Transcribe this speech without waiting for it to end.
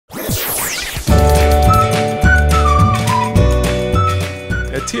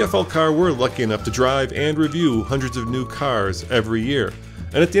At TFL Car, we're lucky enough to drive and review hundreds of new cars every year.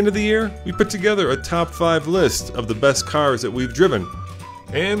 And at the end of the year, we put together a top 5 list of the best cars that we've driven.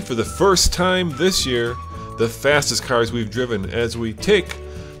 And for the first time this year, the fastest cars we've driven as we take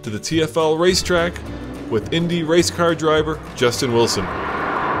to the TFL racetrack with Indy race car driver Justin Wilson.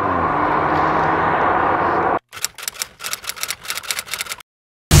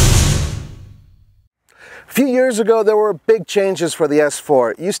 A few years ago, there were big changes for the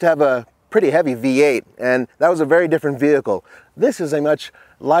S4. It used to have a pretty heavy V8, and that was a very different vehicle. This is a much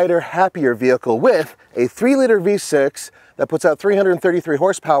lighter, happier vehicle with a 3-liter V6 that puts out 333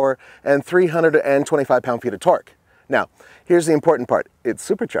 horsepower and 325 pound-feet of torque. Now, here's the important part. It's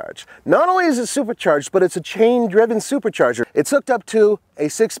supercharged. Not only is it supercharged, but it's a chain-driven supercharger. It's hooked up to a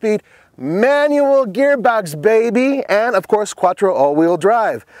 6-speed manual gearbox, baby, and of course, quattro all-wheel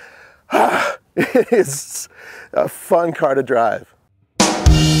drive. It is a fun car to drive.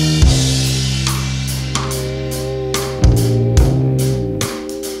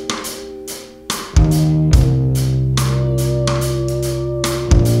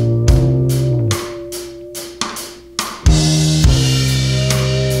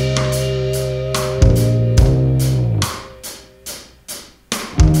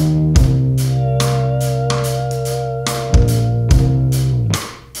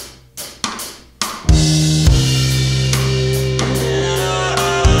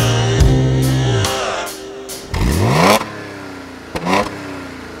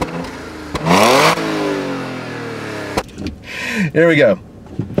 Here we go.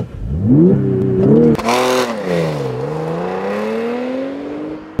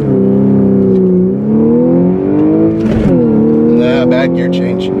 Nah, bad gear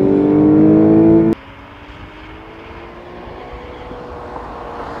change.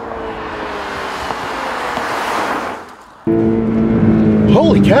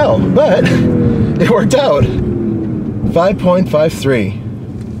 Holy cow, but it worked out.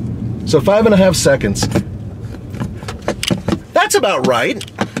 5.53. So 5.5 seconds. That's about right.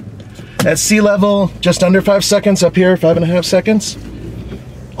 At sea level, just under 5 seconds. Up here, 5.5 seconds.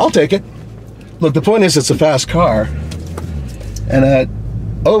 I'll take it. Look, the point is it's a fast car. And at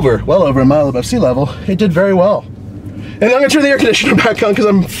well over a mile above sea level, it did very well. And I'm gonna turn the air conditioner back on because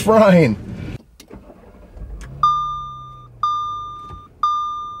I'm frying.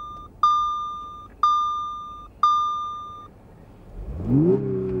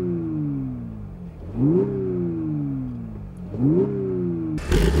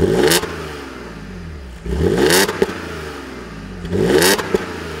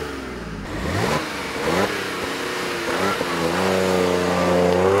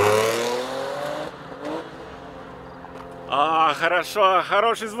 Хорошо,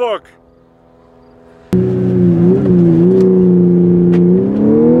 хороший звук.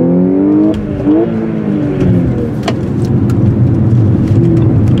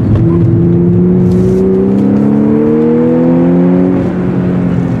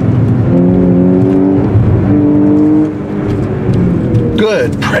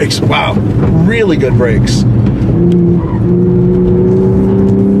 Good brakes, wow, really good brakes.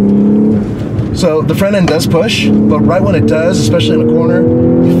 So the front end does push, but right when it does, especially in a corner,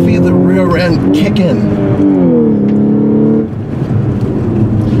 you feel the rear end kick in.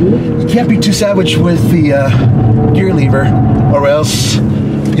 You can't be too savage with the gear lever, or else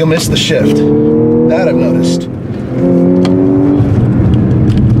you'll miss the shift. That I've noticed.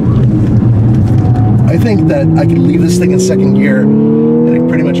 I think that I could leave this thing in second gear, and it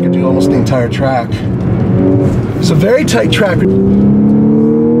pretty much could do almost the entire track. It's a very tight track.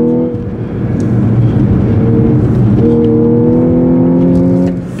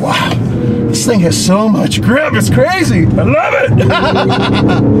 This thing has so much grip, it's crazy! I love it!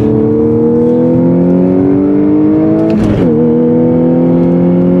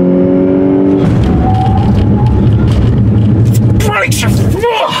 Brakes are...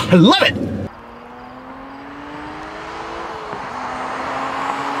 I love it!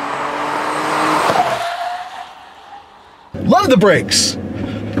 Love the brakes!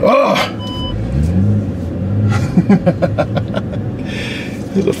 Oh!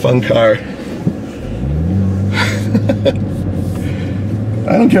 This is a fun car.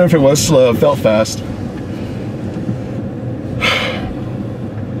 I don't care if it was slow, it felt fast.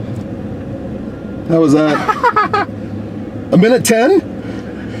 How was that? A minute 10?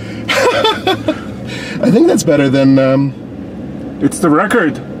 I think that's better than... It's the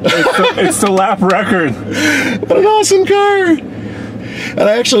record. It's the lap record. What an awesome car! And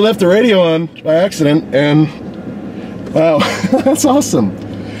I actually left the radio on by accident, and wow, that's awesome.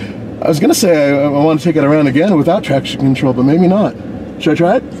 I was gonna say I want to take it around again without traction control, but maybe not. Should I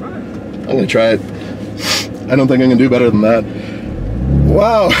try it? Try it. I'm gonna try it. I don't think I can do better than that.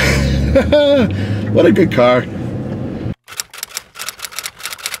 Wow. What a good car.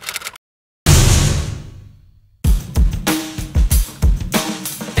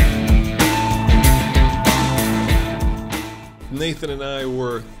 Nathan and I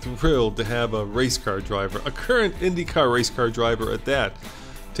were thrilled to have a race car driver, a current IndyCar race car driver at that,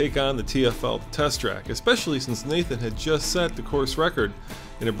 take on the TFL test track, especially since Nathan had just set the course record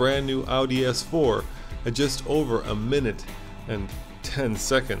in a brand new Audi S4 at just over a minute and 10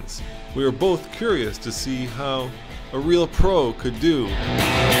 seconds. We were both curious to see how a real pro could do.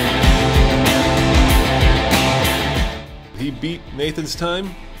 He beat Nathan's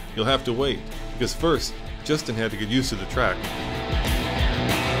time? You'll have to wait, because first, Justin had to get used to the track.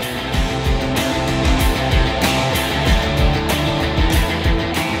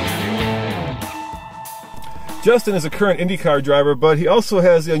 Justin is a current IndyCar driver, but he also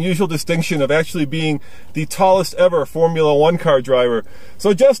has the unusual distinction of actually being the tallest ever Formula One car driver.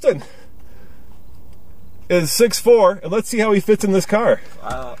 So Justin is 6'4", and let's see how he fits in this car.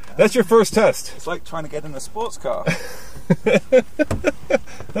 That's your first test. It's like trying to get in a sports car.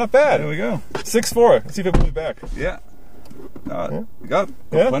 Not bad. There we go. 6'4". Let's see if it moves back. Yeah. You got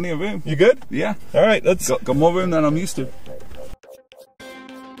plenty of room. You good? Yeah. All right, let's... Got more room than I'm used to.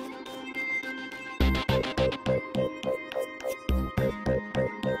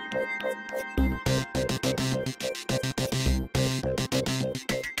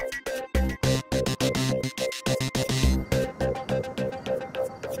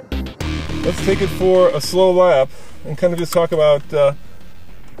 Let's take it for a slow lap and kind of just talk about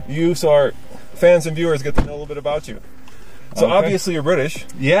you, so our fans and viewers get to know a little bit about you. So okay. Obviously you're British.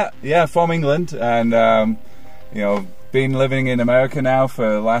 Yeah, from England, and you know, been living in America now for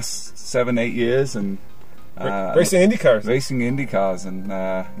the last 7-8 years, and racing Indy cars. Racing Indy cars, and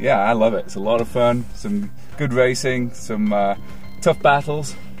yeah, I love it. It's a lot of fun. Some good racing, some tough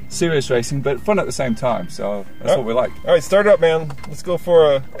battles. Serious racing, but fun at the same time, so that's what we like. All right, start it up, man. Let's go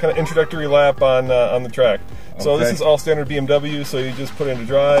for a kind of introductory lap on the track. So this is all standard BMW, so you just put it into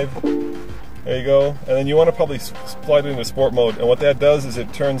drive. There you go. And then you want to probably slide it into sport mode, and what that does is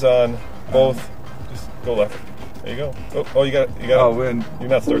it turns on both. Just go left. There you go. Oh, you got it. Oh, we're in. You're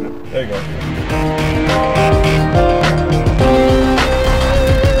not starting it. There you go.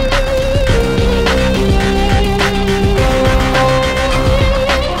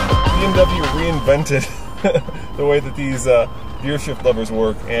 BMW reinvented the way that these gear shift levers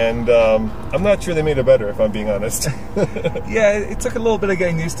work, and I'm not sure they made it better, if I'm being honest. Yeah, it took a little bit of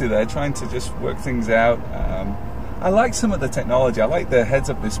getting used to there, trying to just work things out. I like some of the technology. I like the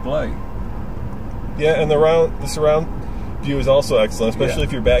heads-up display. Yeah, and the surround view is also excellent, especially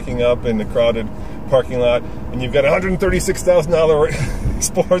if you're backing up in a crowded parking lot and you've got a $136,000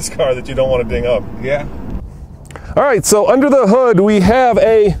 sports car that you don't want to ding up. Yeah. All right, so under the hood we have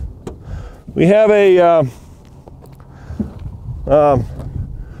an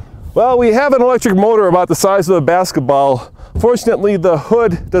electric motor about the size of a basketball. Fortunately, the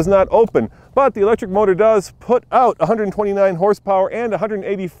hood does not open, but the electric motor does put out 129 horsepower and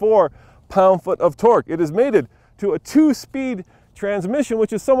 184 pound-foot of torque. It is mated to a 2-speed transmission,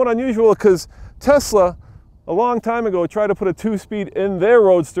 which is somewhat unusual because Tesla, a long time ago, tried to put a 2-speed in their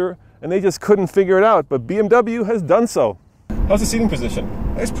Roadster, and they just couldn't figure it out, but BMW has done so. How's the seating position?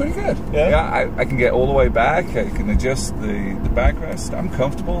 It's pretty good. Yeah, I can get all the way back. I can adjust the backrest. I'm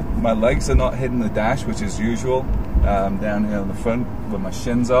comfortable. My legs are not hitting the dash, which is usual down here on the front where my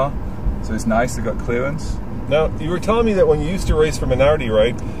shins are. So it's nice. I've got clearance. Now, you were telling me that when you used to race for Minardi,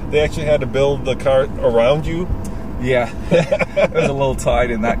 right, they actually had to build the car around you? Yeah, it was a little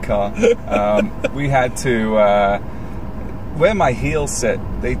tight in that car. We had to, where my heels sit,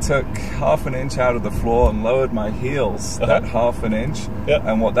 they took half an inch out of the floor and lowered my heels that half an inch.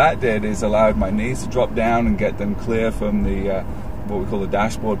 And what that did is allowed my knees to drop down and get them clear from the what we call the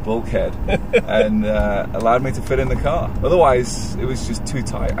dashboard bulkhead, and allowed me to fit in the car. Otherwise, it was just too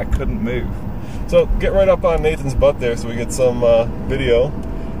tight. I couldn't move. So get right up on Nathan's butt there so we get some video.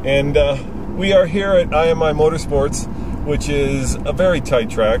 And we are here at IMI Motorsports, which is a very tight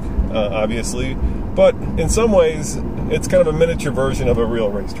track, obviously, but in some ways it's kind of a miniature version of a real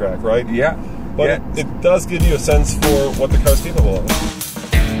racetrack, right? Yeah. But it does give you a sense for what the car's capable of.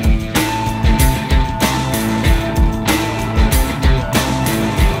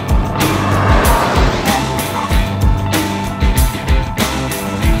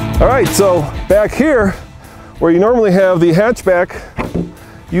 All right, so back here, where you normally have the hatchback,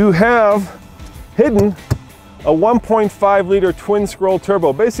 you have hidden a 1.5 liter twin scroll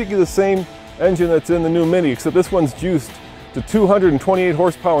turbo, basically the same engine that's in the new Mini, except this one's juiced to 228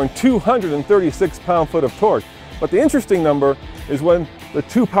 horsepower and 236 pound-foot of torque. But the interesting number is when the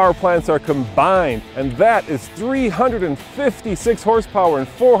two power plants are combined, and that is 356 horsepower and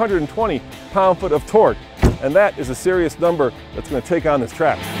 420 pound-foot of torque. And that is a serious number that's going to take on this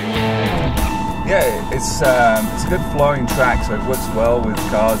track. Yeah, it's a good flowing track, so it works well with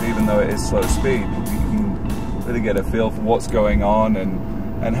cars, even though it is slow speed. You can really get a feel for what's going on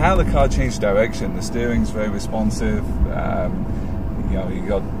and how the car changed direction. The steering's very responsive. You know, you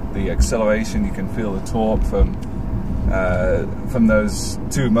got the acceleration. You can feel the torque from those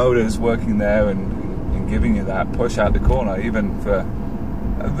two motors working there and giving you that push out the corner, even for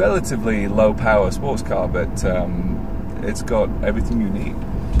a relatively low power sports car. But it's got everything you need.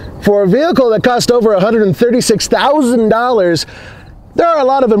 For a vehicle that cost over $136,000, there are a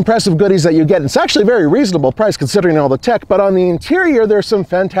lot of impressive goodies that you get. It's actually a very reasonable price considering all the tech, but on the interior there's some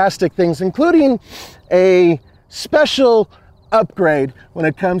fantastic things, including a special upgrade when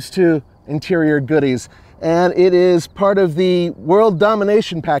it comes to interior goodies. And it is part of the World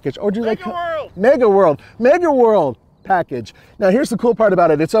Domination package. Or do you like Mega World package. Now here's the cool part about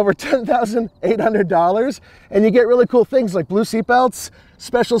it. It's over $10,800 and you get really cool things like blue seat belts,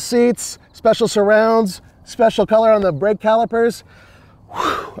 special seats, special surrounds, special color on the brake calipers.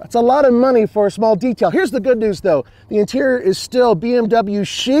 Whew, that's a lot of money for a small detail. Here's the good news though. The interior is still BMW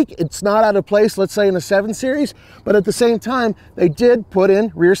chic. It's not out of place, let's say in a 7 Series, but at the same time, they did put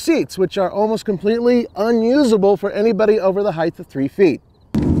in rear seats, which are almost completely unusable for anybody over the height of 3 feet.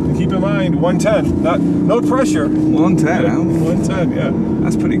 Keep in mind, 110, no pressure. 110, yeah, 110, yeah.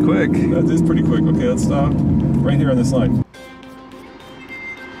 That's pretty quick. That is pretty quick. Okay, let's stop right here on this line.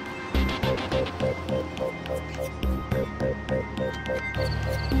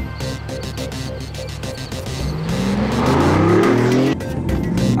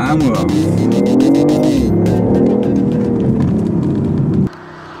 And we're off.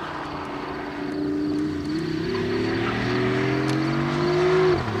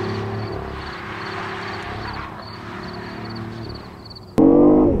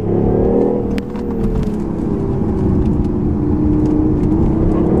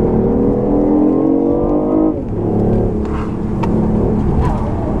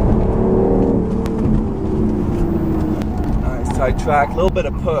 Tight track, a little bit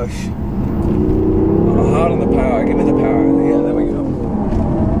of push. Hard on the power, give me the power. Yeah, there we go.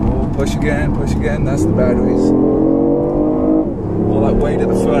 Oh, push again, that's the batteries. All that weight at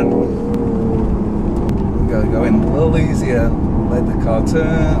the front. We gotta go in a little easier, let the car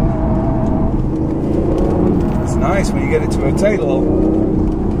turn. It's nice when you get it to rotate a little.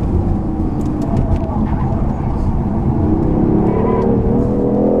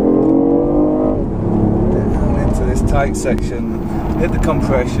 Tight section, hit the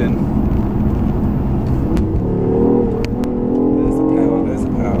compression. There's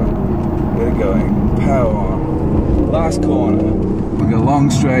the power. We're going power on. Last corner. We go long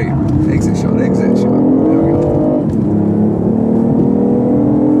straight. Exit shot. There we go.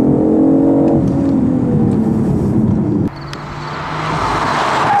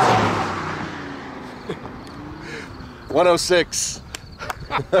 106.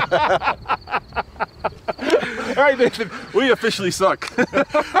 All right, Nathan, we officially suck.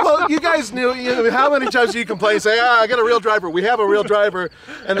 Well, you guys knew, how many times do you complain, say, I got a real driver. We have a real driver,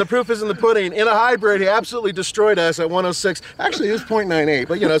 and the proof is in the pudding. In a hybrid, he absolutely destroyed us at 106. Actually, it was 0.98,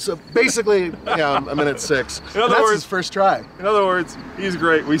 but so basically, yeah, a minute 6. That's his first try. In other words, he's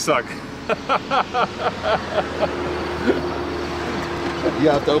great, we suck. You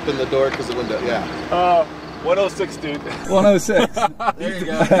have to open the door because the window, yeah. 106, dude. 106. There you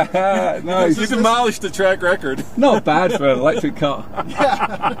go. Nice. You demolished the track record. Not bad for an electric car.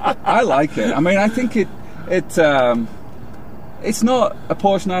 Yeah. I like it. I mean, I think it's not a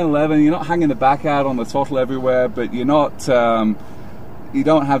Porsche 911. You're not hanging the back out on the throttle everywhere, but you're not. You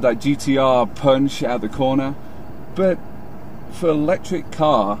don't have that GTR punch out the corner. But for an electric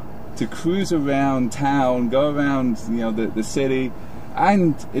car to cruise around town, go around the city,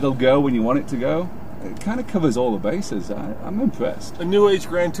 and it'll go when you want it to go. It kind of covers all the bases. I'm impressed. A new age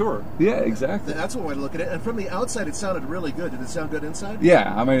Grand Tour. Yeah, exactly. That's one way to look at it. And from the outside, it sounded really good. Did it sound good inside?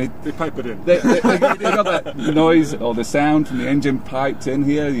 Yeah, I mean, they pipe it in. They got that noise or the sound from the engine piped in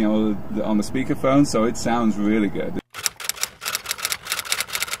here, on the speakerphone, so it sounds really good.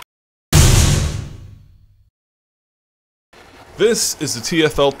 This is the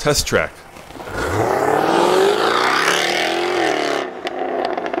TFL test track.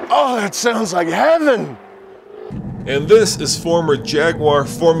 Oh, that sounds like heaven! And this is former Jaguar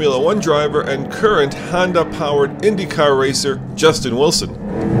Formula One driver and current Honda-powered IndyCar racer Justin Wilson.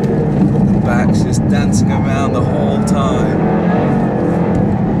 The back's just dancing around the whole time.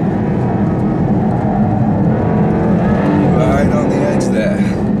 Right on the edge there.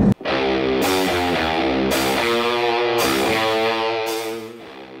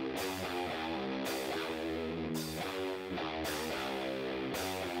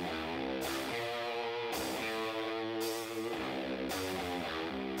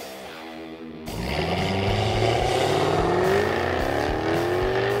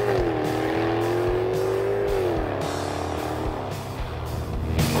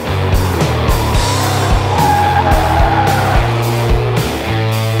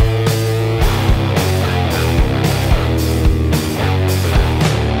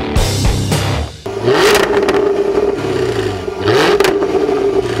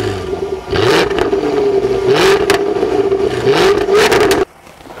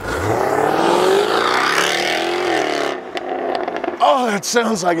 Oh, that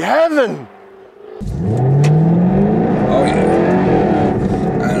sounds like heaven. Oh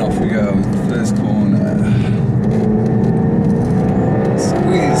yeah. And off we go. First corner.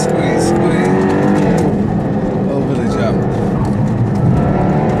 Squeeze, squeeze, squeeze. Over the jump.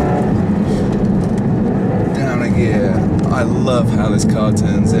 Down a gear. I love how this car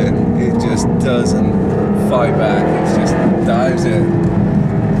turns in. It just doesn't fight back. It just dives in.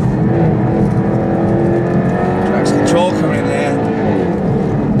 Traction control coming in there.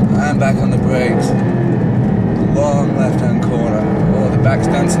 And back on the brakes. Long left-hand corner. Oh, the back's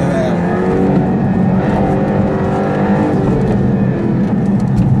dancing around.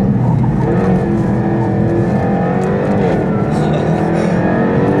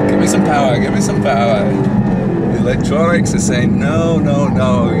 Give me some power, give me some power. The electronics are saying, no, no,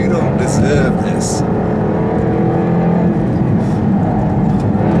 no, you don't deserve this.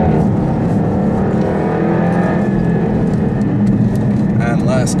 And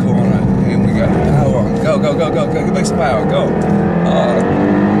last corner, here we go. Power on. Go, go, go, go, go. Give me some power. Go. Oh.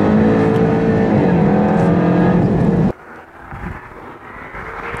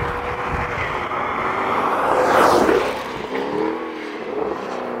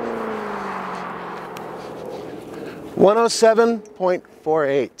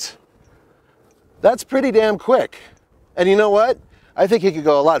 .48. That's pretty damn quick. And you know what? I think he could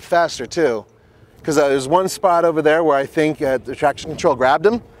go a lot faster too. Because there's one spot over there where I think the traction control grabbed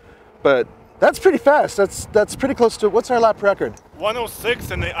him. But that's pretty fast. That's pretty close to, what's our lap record?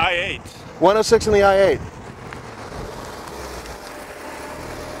 106 in the I8. 106 in the I8.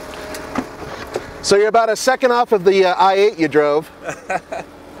 So you're about a second off of the I8 you drove.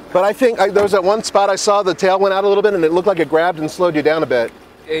 But I think there was that one spot I saw the tail went out a little bit and it looked like it grabbed and slowed you down a bit.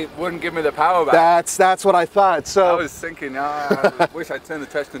 It wouldn't give me the power back. That's what I thought. So I was thinking, I wish I'd turned the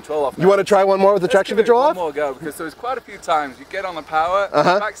traction control off. You want to try one more with the traction control off? One more go, because there's quite a few times you get on the power,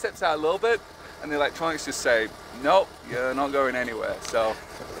 the back steps out a little bit, and the electronics just say, nope, you're not going anywhere. So,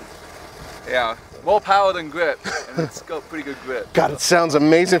 yeah, more power than grip, and it's got pretty good grip. God, it sounds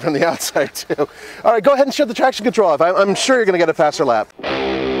amazing from the outside too. All right, go ahead and shut the traction control off. I'm sure you're going to get a faster lap.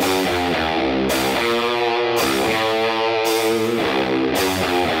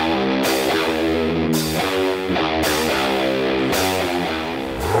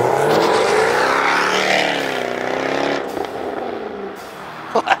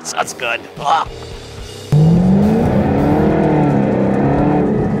 Oh, that sounds good. Ah.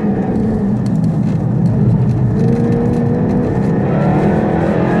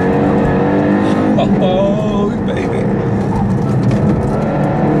 Oh, baby.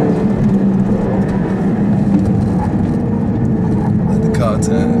 Let the car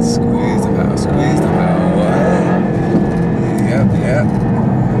turn. Squeeze the power, squeeze the power. Yep, yep.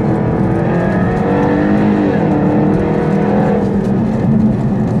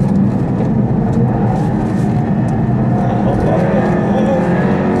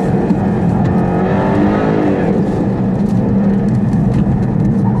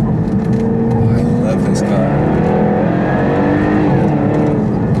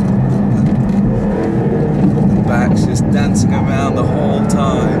 Dancing around the whole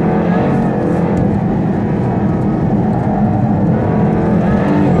time.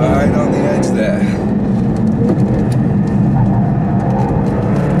 Right on the edge there.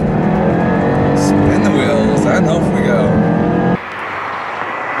 Spin the wheels and off we go.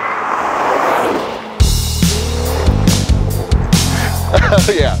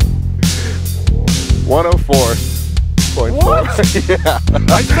 Yeah. 104.4. Yeah.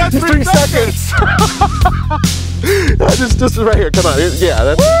 I said 3 seconds. just right here. Come on. Yeah.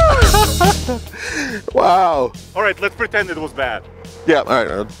 That's wow. All right, let's pretend it was bad. Yeah. All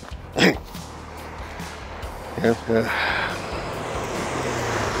right. Yeah.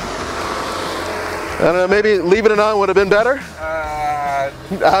 I don't know, maybe leaving it on would have been better?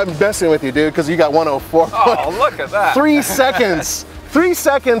 I'm messing with you, dude, because you got 104. Oh, look at that. 3 seconds. 3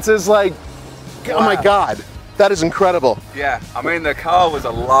 seconds is like, wow. Oh my God. That is incredible. Yeah, I mean, the car was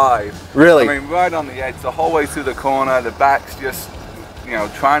alive. Really? I mean, right on the edge, the whole way through the corner, the back's just, you know,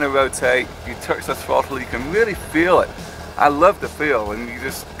 trying to rotate. You touch the throttle, you can really feel it. I love the feel, and you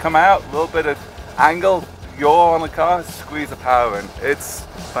just come out, a little bit of angle, yaw on the car, squeeze the power in. It's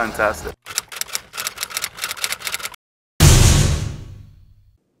fantastic.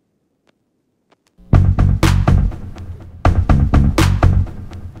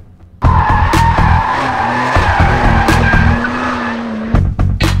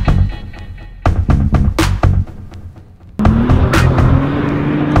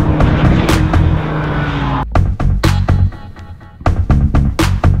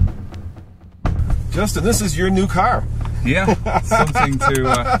 Justin, this is your new car. Yeah, something to...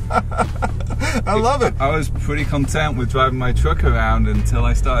 I love it. I was pretty content with driving my truck around until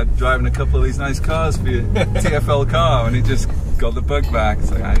I started driving a couple of these nice cars for your TFL car, and it just got the bug back.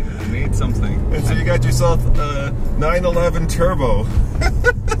 It's like, I need something. And so you got yourself a 911 Turbo.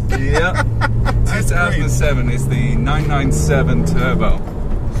 Yeah, 2007 is the 997 Turbo.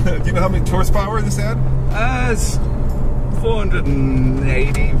 Do you know how many horsepower this had? It's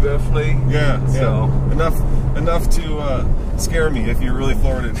 480 roughly. Yeah, so enough to scare me if you really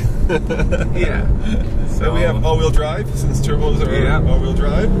floored it. Yeah. So and we have all-wheel drive, since turbos are all-wheel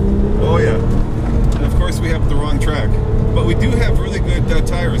drive. Oh yeah. And of course we have the wrong track, but we do have really good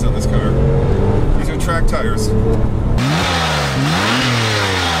tires on this car. These are track tires.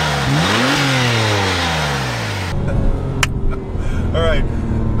 All right.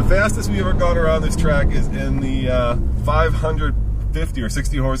 The fastest we've ever gone around this track is in the 550 or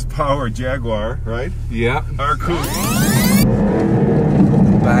 60 horsepower Jaguar, right? Yeah. Our coupe.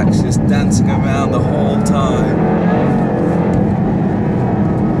 The back's just dancing around the whole time.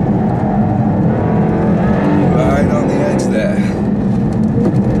 Right on the edge there.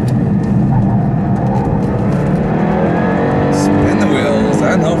 Spin the wheels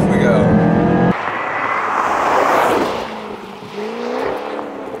and off we go.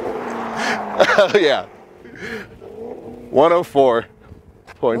 Oh yeah.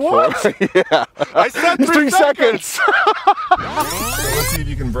 104.4. Yeah. I said 3 seconds. seconds. So let's see if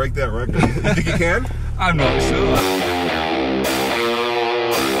you can break that record. You think you can? I'm not sure.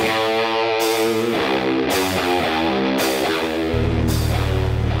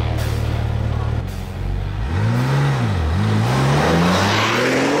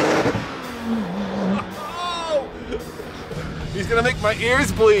 He's gonna make my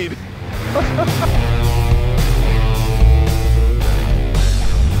ears bleed.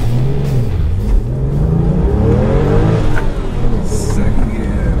 Second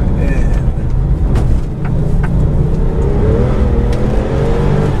gear in.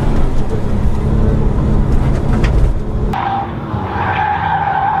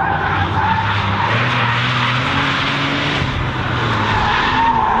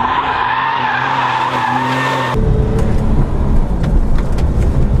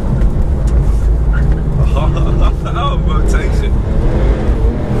 Oh, rotation.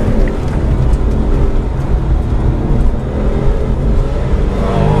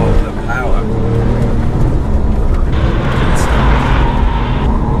 Oh, the power.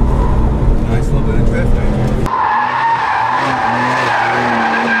 Nice little bit of drifting.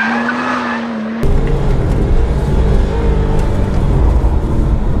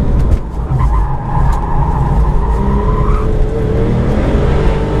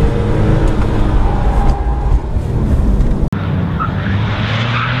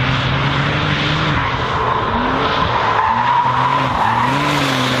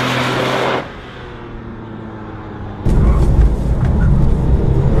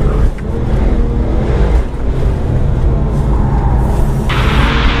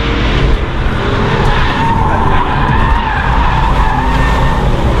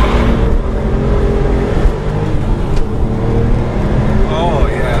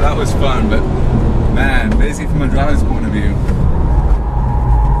 Was fun, but man, busy from a driver's point of view.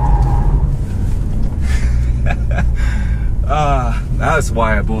 That's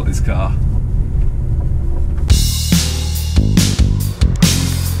why I bought this car.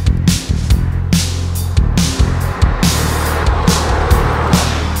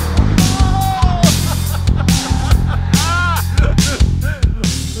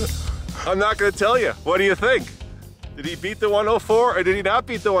 I'm not gonna tell you. What do you think? Did he beat the 104 or did he not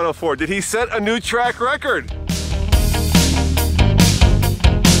beat the 104? Did he set a new track record?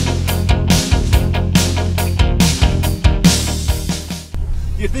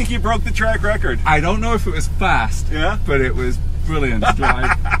 You think you broke the track record? I don't know if it was fast, Yeah? but it was brilliant to drive.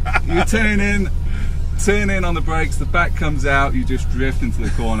 You turn in on the brakes, the back comes out, you just drift into the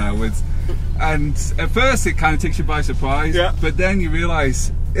corner with, and at first it kind of takes you by surprise, Yeah. but then you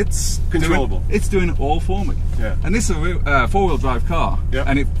realise it's controllable. It's doing it all for me. Yeah. And this is a four-wheel drive car, Yeah.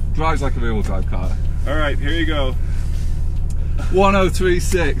 and it drives like a rear-wheel drive car. All right, here you go.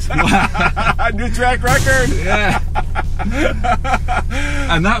 1036. New track record. Yeah.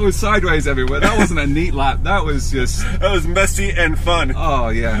 And that was sideways everywhere. That wasn't a neat lap. That was just. That was messy and fun. Oh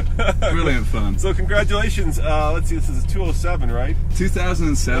yeah, brilliant fun. So congratulations. Let's see, this is a 207, right?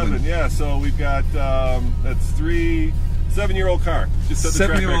 2007. Yeah. So we've got that's 7-year-old car. Just set the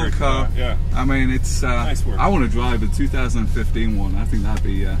track 7-year-old record. car. Yeah. I mean, it's. Nice work. I want to drive a 2015 one. I think that'd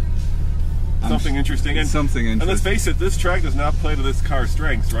be. Something interesting. And something interesting. And let's face it, this track does not play to this car's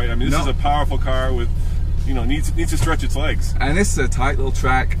strengths, right? I mean, this is a powerful car with, needs to stretch its legs. And this is a tight little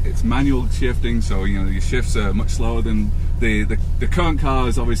track. It's manual shifting, so your shifts are much slower than the current car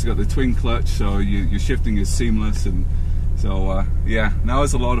has obviously got the twin clutch, so your shifting is seamless, and so yeah, that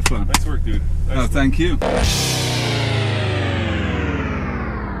was a lot of fun. Nice work, dude. Nice work. Thank you.